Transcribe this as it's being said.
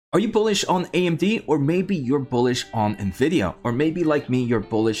Are you bullish on AMD, or maybe you're bullish on Nvidia, or maybe like me, you're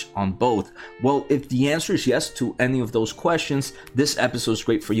bullish on both? Well, if the answer is yes to any of those questions, this episode is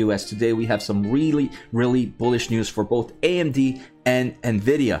great for you, as today we have some really bullish news for both AMD and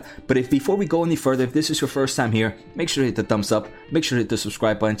Nvidia. But before we go any further, if this is your first time here, make sure to hit the thumbs up, make sure to hit the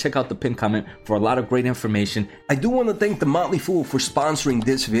subscribe button, check out the pinned comment for a lot of great information. I do want to thank The Motley Fool for sponsoring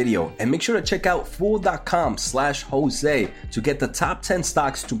this video, and make sure to check out fool.com/Jose to get the top 10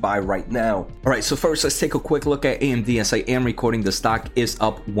 stocks to buy right now. Alright, so first let's take a quick look at AMD. As I am recording, the stock is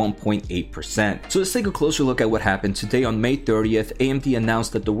up 1.8%. So let's take a closer look at what happened. Today on May 30th, AMD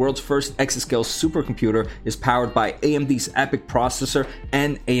announced that the world's first exascale supercomputer is powered by AMD's EPYC processor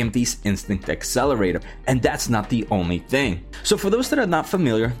and AMD's Instinct accelerator. And that's not the only thing. So for those that are not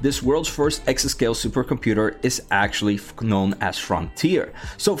familiar, this world's first exascale supercomputer is actually known as Frontier.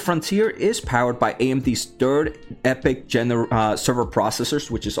 So Frontier is powered by AMD's third EPYC server processors,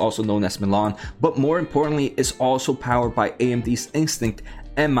 which is also known as Milan, but more importantly is also powered by AMD's Instinct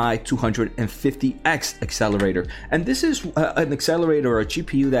MI250X accelerator. And this is an accelerator, or a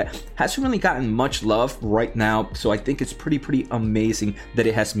GPU that hasn't really gotten much love right now, so I think it's pretty amazing that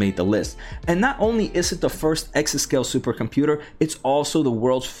it has made the list. And not only is it the first exascale supercomputer, it's also the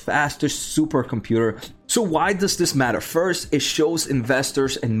world's fastest supercomputer. So why does this matter? First, it shows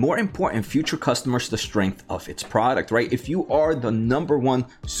investors and, more important, future customers the strength of its product, right? If you are the #1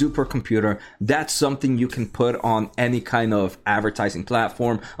 supercomputer, that's something you can put on any kind of advertising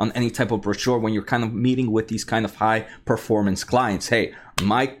platform, on any type of brochure when you're kind of meeting with these kind of high performance clients. Hey,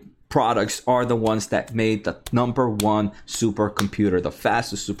 my products are the ones that made the #1 supercomputer, the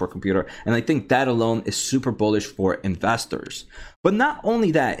fastest supercomputer. And I think that alone is super bullish for investors. But not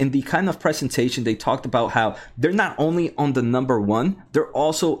only that, in the kind of presentation, they talked about how they're not only on the #1, they're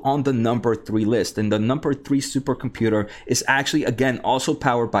also on the #3 list. And the #3 supercomputer is actually, again, also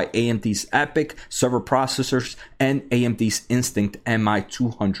powered by AMD's EPYC server processors and AMD's Instinct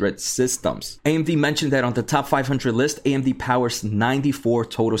MI200 systems. AMD mentioned that on the top 500 list, AMD powers 94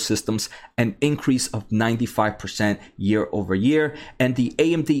 total systems, an increase of 95% year over year. And the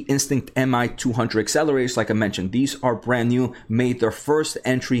AMD Instinct MI200 accelerators, like I mentioned, these are brand new, made their first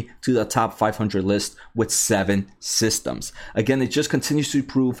entry to the top 500 list with 7 systems. Again, it just continues to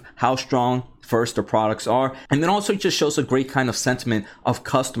prove how strong first their products are, and then also it just shows a great kind of sentiment of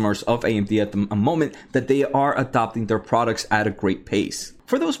customers of AMD at the moment, that they are adopting their products at a great pace.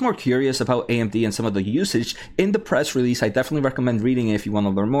 For those more curious about AMD and some of the usage, in the press release, I definitely recommend reading it if you want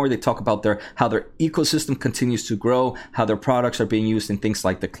to learn more. They talk about how their ecosystem continues to grow, how their products are being used in things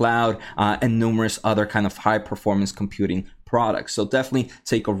like the cloud, and numerous other kind of high performance computing products. So definitely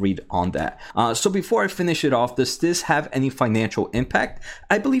take a read on that. So before I finish it off, does this have any financial impact?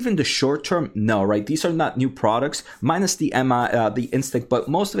 I believe in the short term, no, right? These are not new products, minus the the Instinct, but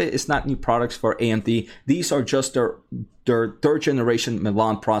most of it is not new products for AMD. These are just their third generation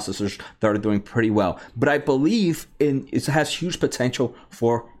Milan processors that are doing pretty well. But I believe it has huge potential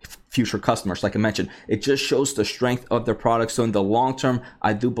for future customers. Like I mentioned, it just shows the strength of their products. So in the long term,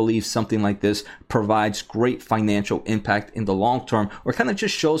 I do believe something like this provides great financial impact in the long term, or kind of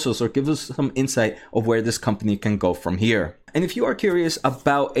just shows us or gives us some insight of where this company can go from here. And if you are curious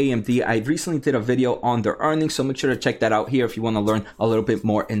about AMD, I recently did a video on their earnings, so make sure to check that out here if you want to learn a little bit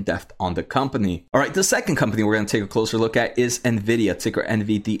more in depth on the company. All right, the second company we're going to take a closer look at is Nvidia, ticker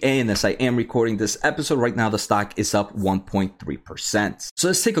NVDA. And as I am recording this episode right now, the stock is up 1.3%. So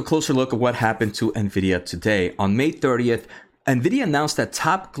let's take a closer look at what happened to Nvidia today. On May 30th, Nvidia announced that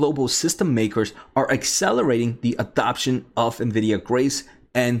top global system makers are accelerating the adoption of Nvidia Grace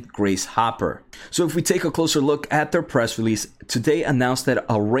and Grace Hopper. So if we take a closer look at their press release, today announced that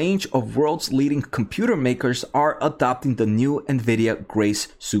a range of world's leading computer makers are adopting the new Nvidia Grace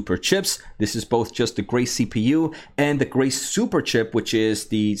Super chips. This is both just the Grace CPU and the Grace Super chip, which is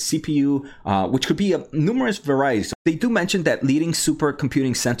the CPU, which could be numerous varieties. They do mention that leading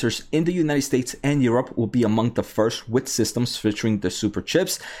supercomputing centers in the United States and Europe will be among the first with systems featuring the super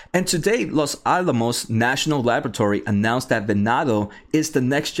chips. And today, Los Alamos National Laboratory announced that Venado is the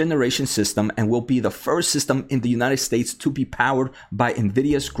next generation system and will be the first system in the United States to be powered by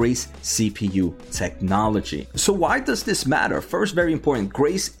Nvidia's Grace CPU technology. So why does this matter? First, very important,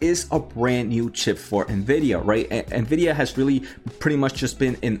 Grace is a brand new chip for Nvidia, right? Nvidia has really pretty much just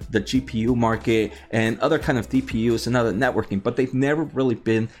been in the GPU market and other kind of DPUs and other networking, but they've never really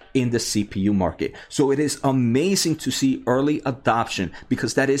been in the CPU market. So it is amazing to see early adoption,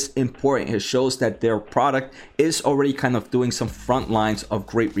 because that is important. It shows that their product is already kind of doing some front lines of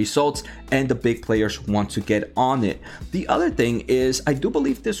great results, and the big players want to get on it. The other thing is I do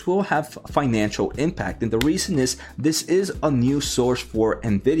believe this will have financial impact. And the reason is this is a new source for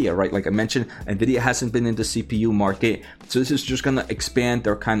NVIDIA, right? Like I mentioned, NVIDIA hasn't been in the CPU market. So this is just going to expand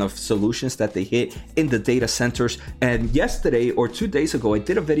their kind of solutions that they hit in the data centers. And yesterday or 2 days ago, I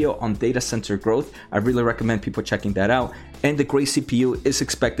did a video on data center growth. I really recommend people checking that out. And the Grace CPU is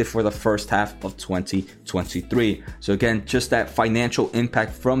expected for the first half of 2023. So again, just that financial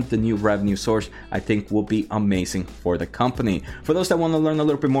impact from the new revenue source, I think will be amazing for the company. For those that want to learn a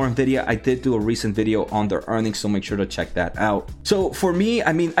little bit more on NVIDIA, I did do a recent video on their earnings, so make sure to check that out. So for me,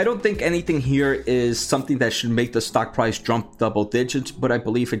 I mean, I don't think anything here is something that should make the stock price jump double digits, but I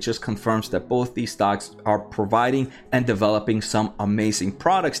believe it just confirms that both these stocks are providing and developing some amazing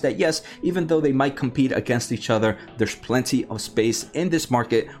products that, yes, even though they might compete against each other, there's plenty of space in this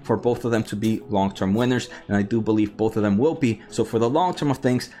market for both of them to be long-term winners, and I do believe both of them will be. So for the long term of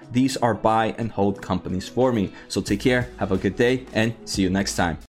things, these are buy and hold companies for me. So take care, have a good day, and see you next time.